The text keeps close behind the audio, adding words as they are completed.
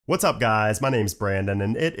What's up, guys? My name's Brandon,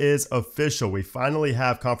 and it is official. We finally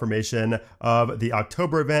have confirmation of the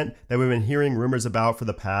October event that we've been hearing rumors about for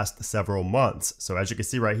the past several months. So as you can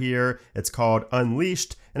see right here, it's called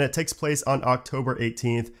Unleashed, and it takes place on October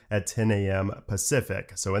 18th at 10 a.m.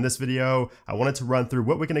 Pacific. So in this video, I wanted to run through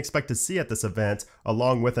what we can expect to see at this event,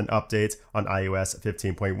 along with an update on iOS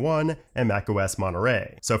 15.1 and macOS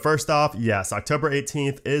Monterey. So first off, yes, October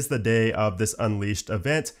 18th is the day of this Unleashed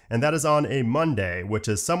event, and that is on a Monday, which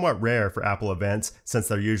is somewhat rare for Apple events since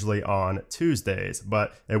they're usually on Tuesdays,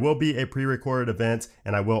 but it will be a pre-recorded event,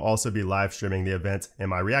 and I will also be live streaming the event and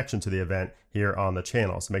my reaction to the event here on the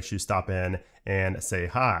channel. So make sure you stop in and say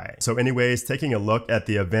hi. So anyways, taking a look at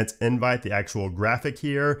the event invite, the actual graphic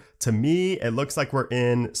here, to me, it looks like we're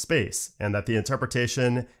in space and that the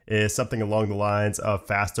interpretation is something along the lines of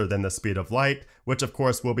faster than the speed of light, which of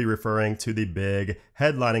course will be referring to the big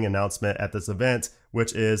headlining announcement at this event,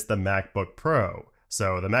 which is the MacBook Pro.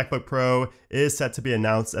 So the MacBook Pro is set to be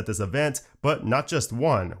announced at this event, but not just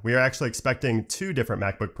one. We are actually expecting two different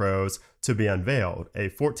MacBook Pros to be unveiled, a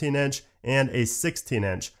 14-inch and a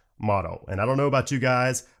 16-inch model. And I don't know about you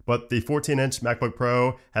guys, but the 14-inch MacBook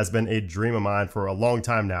Pro has been a dream of mine for a long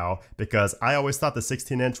time now because I always thought the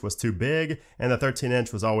 16-inch was too big and the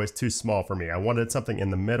 13-inch was always too small for me. I wanted something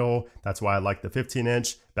in the middle. That's why I liked the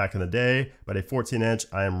 15-inch back in the day, but a 14-inch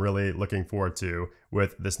I am really looking forward to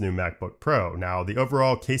with this new MacBook Pro. Now, the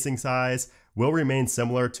overall casing size will remain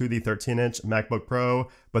similar to the 13-inch MacBook Pro,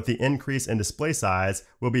 but the increase in display size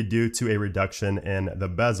will be due to a reduction in the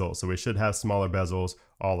bezel. So we should have smaller bezels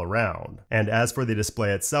all around. And as for the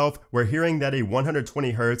display itself, we're hearing that a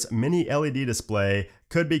 120Hz mini LED display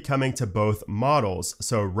could be coming to both models.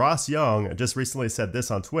 So Ross Young just recently said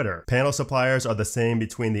this on Twitter. Panel suppliers are the same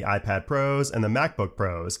between the iPad Pros and the MacBook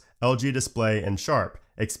Pros, LG Display and Sharp,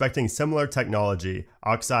 expecting similar technology,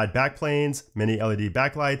 oxide backplanes, mini LED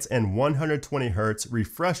backlights, and 120Hz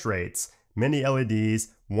refresh rates. Mini LEDs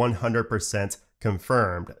 100%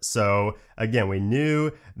 confirmed. So again, we knew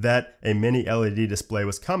that a mini LED display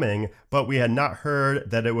was coming, but we had not heard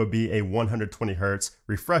that it would be a 120Hz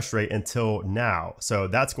refresh rate until now. So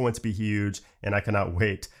that's going to be huge, and I cannot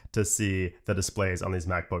wait to see the displays on these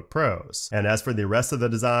MacBook Pros. And as for the rest of the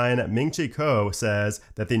design, Ming-Chi Kuo says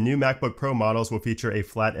that the new MacBook Pro models will feature a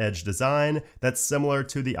flat edge design that's similar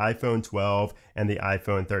to the iPhone 12 and the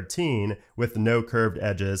iPhone 13, with no curved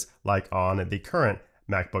edges like on the current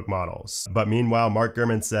MacBook models. But meanwhile, Mark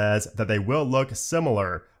Gurman says that they will look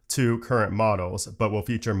similar to current models, but will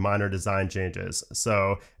feature minor design changes.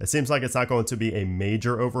 So it seems like it's not going to be a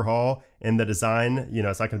major overhaul in the design. You know,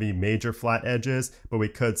 it's not going to be major flat edges, but we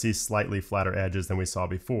could see slightly flatter edges than we saw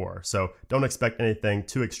before. So don't expect anything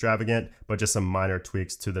too extravagant, but just some minor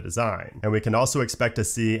tweaks to the design. And we can also expect to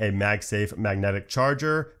see a MagSafe magnetic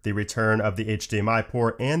charger, the return of the HDMI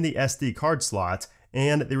port and the SD card slot,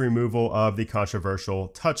 and the removal of the controversial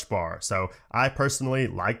touch bar. So I personally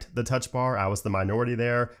liked the touch bar. I was the minority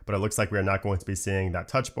there, but it looks like we are not going to be seeing that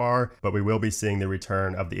touch bar, but we will be seeing the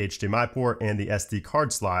return of the HDMI port and the SD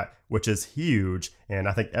card slot, which is huge, and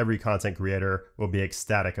I think every content creator will be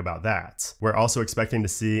ecstatic about that. We're also expecting to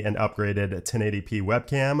see an upgraded 1080p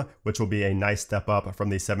webcam, which will be a nice step up from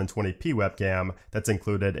the 720p webcam that's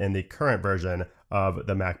included in the current version of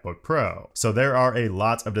the MacBook Pro. So there are a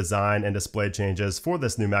lot of design and display changes for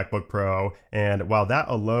this new MacBook Pro, and while that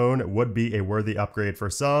alone would be a worthy upgrade for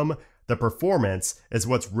some, the performance is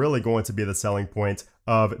what's really going to be the selling point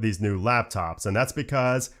of these new laptops, and that's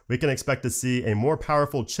because we can expect to see a more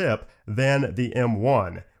powerful chip than the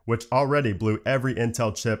M1, which already blew every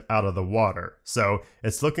Intel chip out of the water. So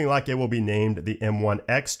it's looking like it will be named the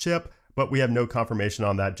M1X chip, but we have no confirmation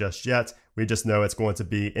on that just yet. We just know it's going to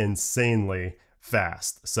be insanely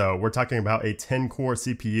fast. So we're talking about a 10-core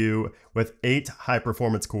CPU with 8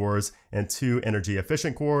 high-performance cores and 2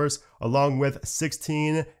 energy-efficient cores, along with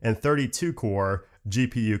 16 and 32-core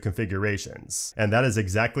GPU configurations. And that is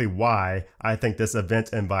exactly why I think this event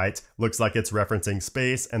invite looks like it's referencing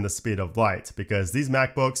space and the speed of light, because these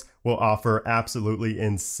MacBooks will offer absolutely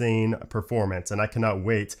insane performance, and I cannot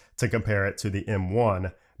wait to compare it to the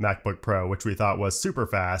M1 MacBook Pro, which we thought was super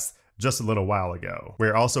fast just a little while ago.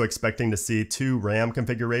 We're also expecting to see 2 RAM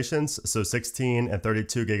configurations, so 16 and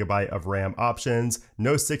 32 GB of RAM options,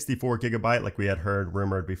 no 64 GB like we had heard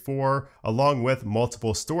rumored before, along with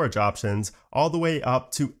multiple storage options all the way up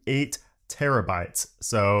to 8 terabytes.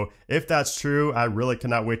 So if that's true, I really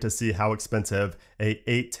cannot wait to see how expensive a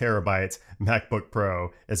 8 terabyte MacBook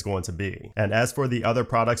Pro is going to be. And as for the other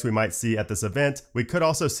products we might see at this event, we could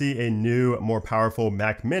also see a new, more powerful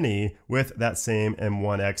Mac Mini with that same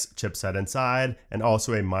M1X chipset inside, and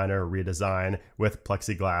also a minor redesign with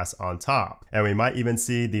plexiglass on top. And we might even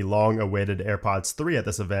see the long-awaited AirPods 3 at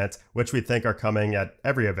this event, which we think are coming at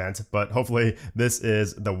every event, but hopefully this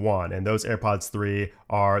is the one. And those AirPods 3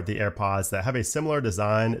 are the AirPods that have a similar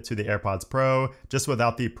design to the AirPods Pro, just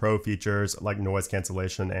without the Pro features like noise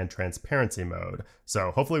cancellation and transparency mode.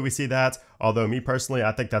 So hopefully we see that, although me personally,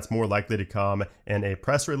 I think that's more likely to come in a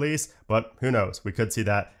press release, but who knows, we could see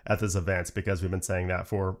that at this event because we've been saying that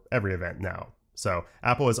for every event now. So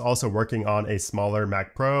Apple is also working on a smaller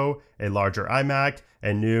Mac Pro, a larger iMac,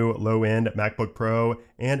 a new low-end MacBook Pro,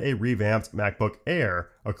 and a revamped MacBook Air,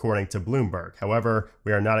 according to Bloomberg. However,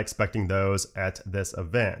 we are not expecting those at this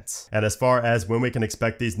event. And as far as when we can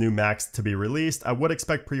expect these new Macs to be released, I would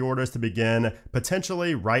expect pre-orders to begin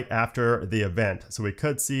potentially right after the event. So we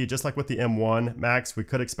could see, just like with the M1 Macs, we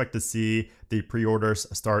could expect to see the pre-orders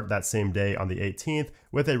start that same day on the 18th,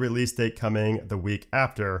 with a release date coming the week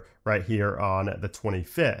after, right here on the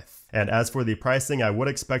 25th. And as for the pricing, I would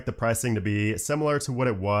expect the pricing to be similar to what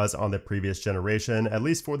it was on the previous generation, at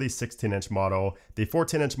least for the 16-inch model. The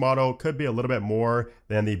 14-inch model could be a little bit more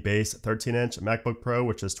than the base 13-inch MacBook Pro,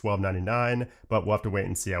 which is $1,299, but we'll have to wait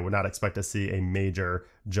and see. I would not expect to see a major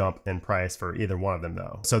jump in price for either one of them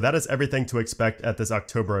though. So that is everything to expect at this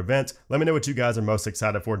October event. Let me know what you guys are most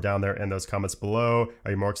excited for down there in those comments below.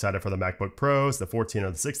 Are you more excited for the MacBook Pros, the 14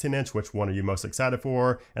 or the 16-inch? Which one are you most excited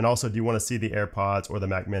for? And also, do you want to see the AirPods or the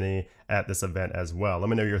Mac Mini at this event as well? Let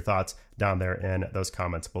me know your thoughts down there in those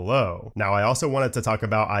comments below. Now, I also wanted to talk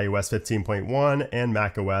about iOS 15.1 and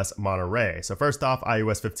macOS Monterey. So first off,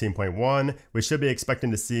 iOS 15.1, we should be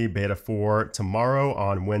expecting to see beta 4 tomorrow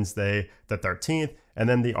on Wednesday the 13th, and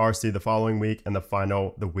then the RC the following week, and the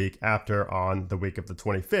final the week after on the week of the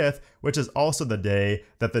 25th, which is also the day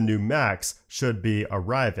that the new Macs should be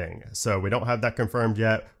arriving. So we don't have that confirmed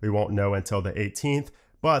yet. We won't know until the 18th.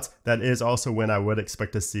 But that is also when I would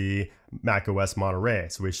expect to see macOS Monterey.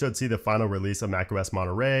 So we should see the final release of macOS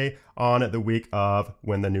Monterey on the week of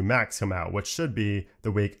when the new Macs come out, which should be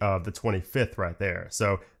the week of the 25th right there.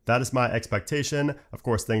 So that is my expectation. Of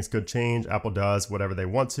course, things could change. Apple does whatever they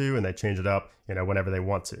want to, and they change it up, whenever they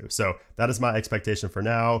want to. So that is my expectation for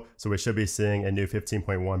now. So we should be seeing a new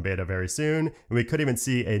 15.1 beta very soon, and we could even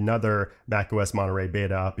see another macOS Monterey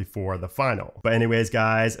beta before the final. But anyways,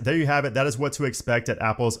 guys, there you have it. That is what to expect at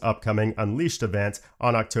Apple's upcoming Unleashed event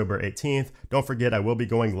on October 18th. Don't forget, I will be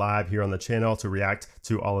going live here on the channel to react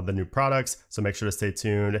to all of the new products. So make sure to stay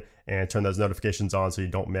tuned and turn those notifications on so you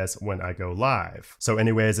don't miss when I go live. So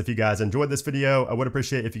anyways, if you guys enjoyed this video, I would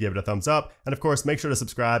appreciate if you gave it a thumbs up. And of course, make sure to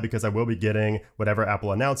subscribe because I will be getting whatever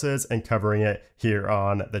Apple announces and covering it here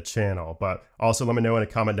on the channel. But also let me know in a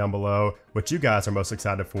comment down below what you guys are most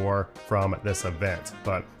excited for from this event.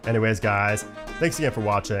 But anyways, guys, thanks again for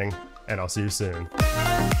watching, and I'll see you soon.